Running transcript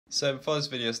So before this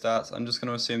video starts, I'm just going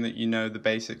to assume that you know the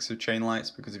basics of chain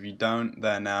lights, because if you don't,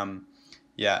 then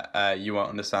you won't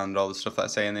understand all the stuff that I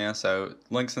say in there. So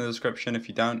links in the description if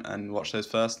you don't, and watch those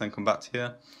first, then come back to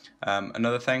here.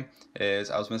 Another thing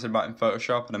is I was messing about in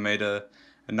Photoshop and I made a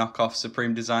knockoff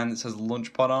Supreme design that says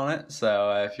Launchpad on it.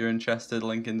 So if you're interested,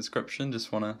 link in the description.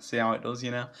 Just want to see how it does,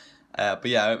 you know. But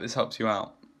yeah, I hope this helps you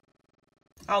out.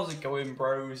 How's it going,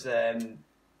 bros?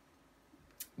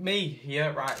 Me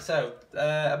here, right? So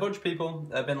a bunch of people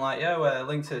have been like, "Yo,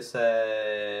 Lynixis."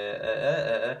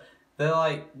 They're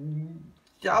like,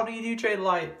 "How do you do chain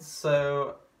lights?"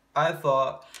 So I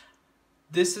thought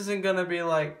this isn't gonna be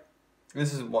like,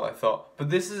 this isn't what I thought,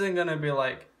 but this isn't gonna be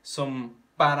like some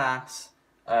badass,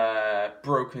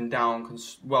 broken down,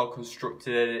 well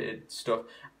constructed, edited stuff.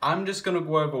 I'm just gonna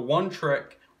go over one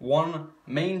trick, one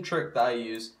main trick that I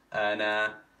use, and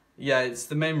yeah, it's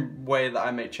the main way that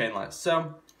I make chain lights.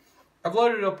 So I've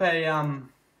loaded up a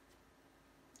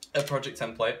project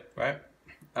template, right?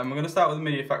 And we're gonna start with a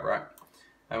MIDI effect rack,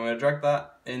 and we're gonna drag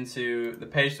that into the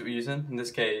page that we're using. In this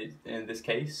case,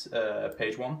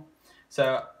 page 1.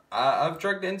 So I've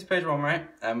dragged it into page 1, right?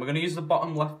 And we're gonna use the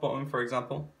bottom left button, for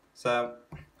example. So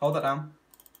hold that down,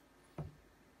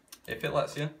 if it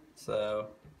lets you. So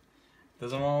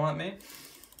doesn't want to let me.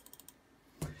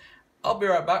 I'll be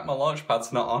right back. My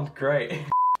Launchpad's not on. Great.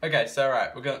 Okay, so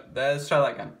right, let's try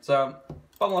that again. So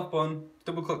bottom left button,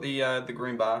 double click the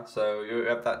green bar. So you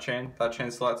have that chain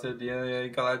selected. Yeah, you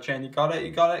got that chain. You got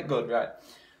it. Good, right?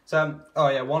 So oh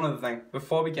yeah, one other thing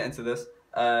before we get into this,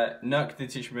 Nurk did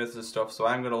teach me this stuff, so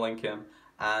I'm gonna link him.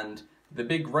 And the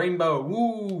big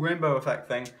rainbow effect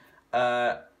thing,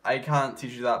 I can't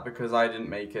teach you that because I didn't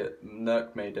make it.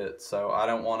 Nurk made it, so I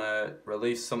don't want to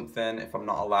release something if I'm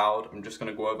not allowed. I'm just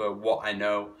gonna go over what I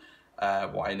know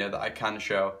that I can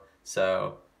show.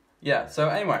 So yeah, so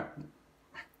anyway,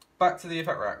 back to the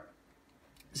effect rack.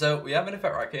 So we have an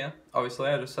effect rack here, obviously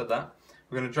I just said that.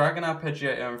 We're going to drag an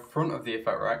arpeggiator in front of the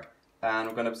effect rack, and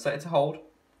we're going to set it to hold.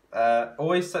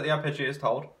 Always set the arpeggiators to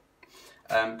hold,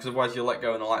 because otherwise you'll let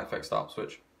go and the light effect stops,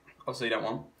 which obviously you don't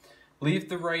want. Leave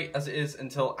the rate as it is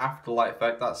until after the light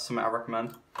effect, that's something I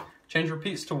recommend. Change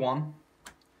repeats to 1,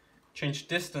 change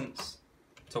distance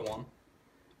to 1,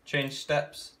 change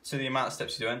steps to the amount of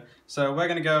steps you're doing. So we're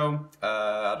going to go,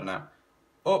 I don't know,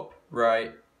 up,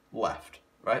 right, left,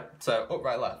 right? So up,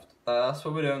 right, left. That's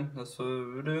what we're doing.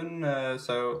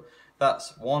 So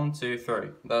that's 1, 2, 3.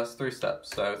 That's 3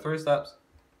 steps. So 3 steps.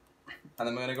 And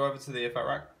then we're going to go over to the effect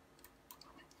rack.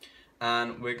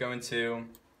 And we're going to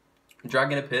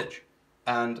drag in a pitch.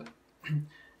 And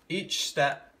each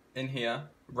step in here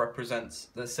represents,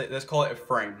 let's call it a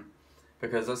frame.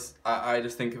 Because I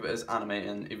just think of it as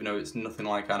animating, even though it's nothing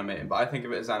like animating. But I think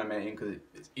of it as animating because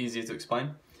it's easier to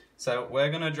explain. So we're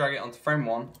going to drag it onto frame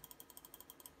 1.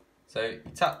 So you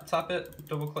tap it,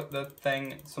 double click the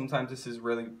thing. Sometimes this is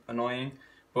really annoying,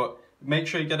 but make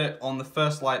sure you get it on the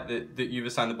first light that you've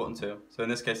assigned the button to. So in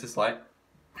this case, this light.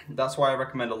 That's why I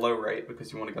recommend a low rate,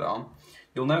 because you want to get it on.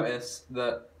 You'll notice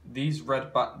that these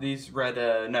red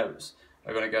notes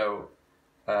are going to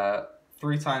go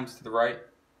 3 times to the right.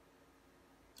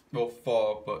 Well,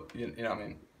 4, but you know what I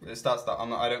mean. It starts that.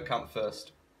 I don't count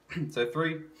first. So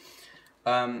 3.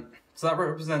 So that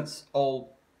represents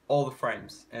all the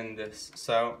frames in this.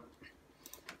 So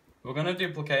we're going to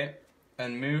duplicate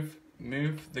and move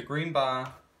the green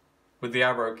bar with the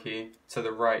arrow key to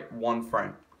the right 1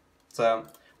 frame. So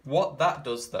what that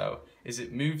does though is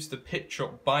it moves the pitch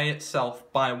up by itself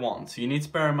by 1. So you need to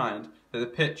bear in mind that the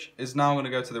pitch is now going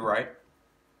to go to the right.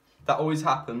 That always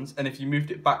happens, and if you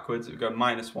moved it backwards it would go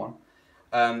 -1.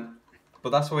 But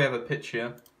that's why we have a pitch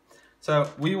here. So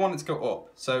we want it to go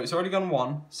up. So it's already gone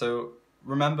 1. So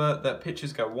remember that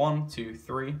pitches go 1, 2,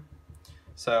 3.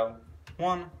 So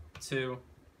 1, 2,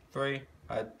 3.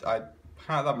 I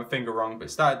had my finger wrong, but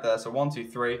it started there. So 1, 2,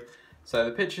 3. So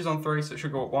the pitch is on 3, so it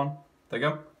should go up 1. There you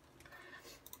go.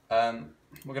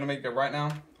 We're gonna make it go right now.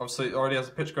 Obviously, it already has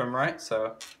a pitch going right,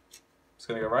 so it's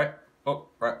gonna go right, up,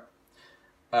 right.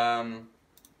 And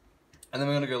then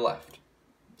we're gonna go left.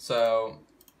 So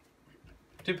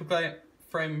duplicate,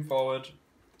 frame forward,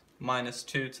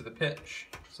 -2 to the pitch.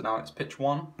 So now it's pitch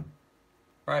 1,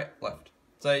 right, left.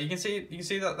 So you can see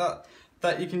that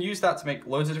you can use that to make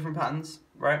loads of different patterns,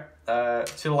 right?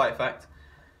 To the light effect.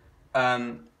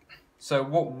 So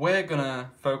what we're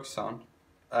gonna focus on,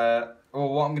 or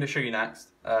what I'm gonna show you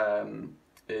next,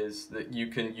 is that you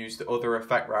can use the other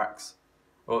effect racks,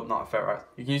 or not effect racks.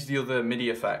 You can use the other MIDI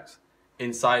effects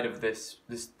inside of this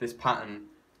pattern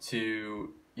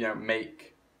to, you know,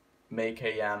 make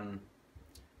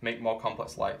more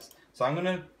complex lights. So I'm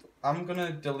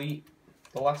gonna delete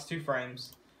the last 2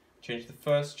 frames change the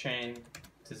first chain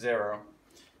to 0.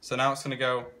 So now it's going to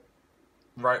go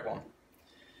right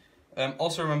 1.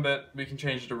 Also remember, we can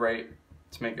change the rate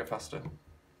to make it faster,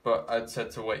 but I'd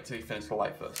said to wait till you finish the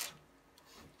light first.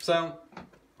 So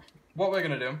what we're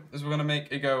going to do is we're going to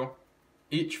make it go,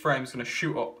 each frame is going to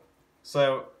shoot up.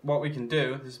 So what we can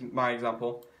do, this is my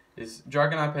example, is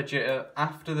drag an arpeggiator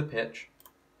after the pitch,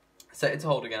 set it to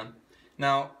hold again.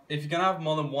 Now, if you're going to have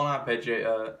more than one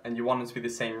arpeggiator and you want it to be the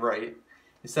same rate,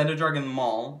 instead of dragging them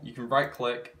all, you can right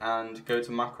click and go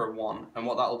to macro 1, and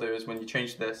what that'll do is when you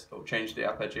change this, it'll change the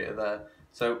arpeggiator there.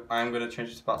 So I'm going to change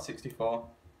it to about 64,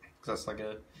 because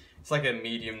it's like a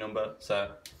medium number.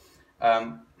 So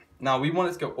now we want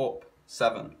it to go up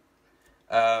 7.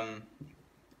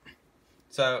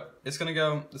 So it's going to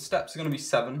go, the steps are going to be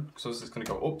 7, so it's going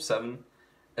to go up 7.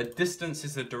 A distance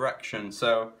is the direction,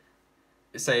 so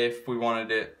say if we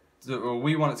wanted it,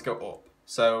 we want it to go up.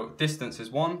 So distance is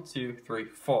 1, 2, 3,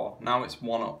 4. Now it's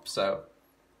 1 up, so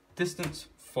distance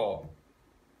 4.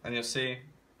 And you'll see,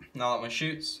 now that one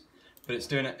shoots, but it's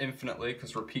doing it infinitely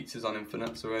because repeats is on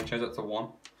infinite, so we're going to change that to 1.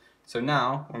 So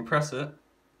now, when we press it,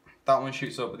 that one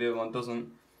shoots up but the other one doesn't.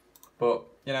 But,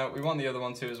 you know, we want the other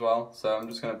one too as well, so I'm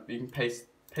just going to, you can paste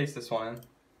this one in,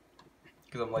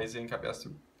 because I'm lazy and can't be asked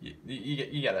to,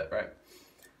 you get it, right?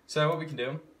 So what we can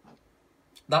do,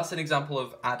 that's an example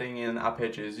of adding in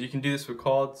arpeggios. You can do this with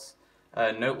chords,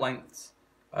 note lengths,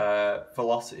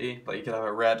 velocity, like you could have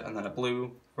a red and then a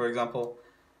blue, for example.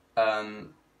 So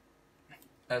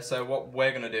what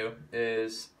we're going to do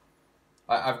is,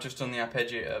 I've just done the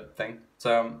arpeggiator thing,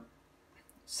 so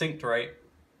synced rate,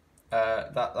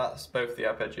 that's both the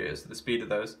arpeggiators, the speed of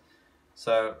those.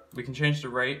 So we can change the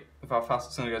rate of how fast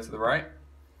it's going to go to the right,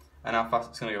 and how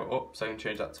fast it's going to go up, so I can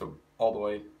change that to all the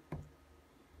way.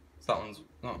 So that one's,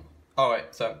 oh wait,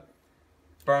 so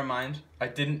bear in mind, I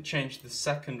didn't change the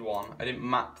second one, I didn't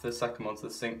map the second one to the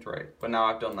synced rate, but now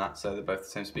I've done that, so they're both the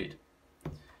same speed.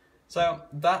 So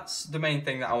that's the main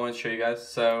thing that I want to show you guys.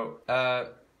 So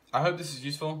I hope this is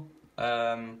useful.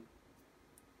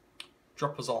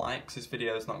 Drop us a like, because this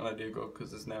video is not going to do good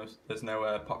because there's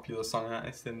no popular song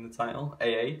artist in the title.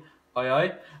 AA, oi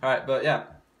oi. Alright, but yeah,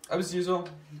 that was useful.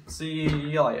 See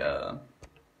you later.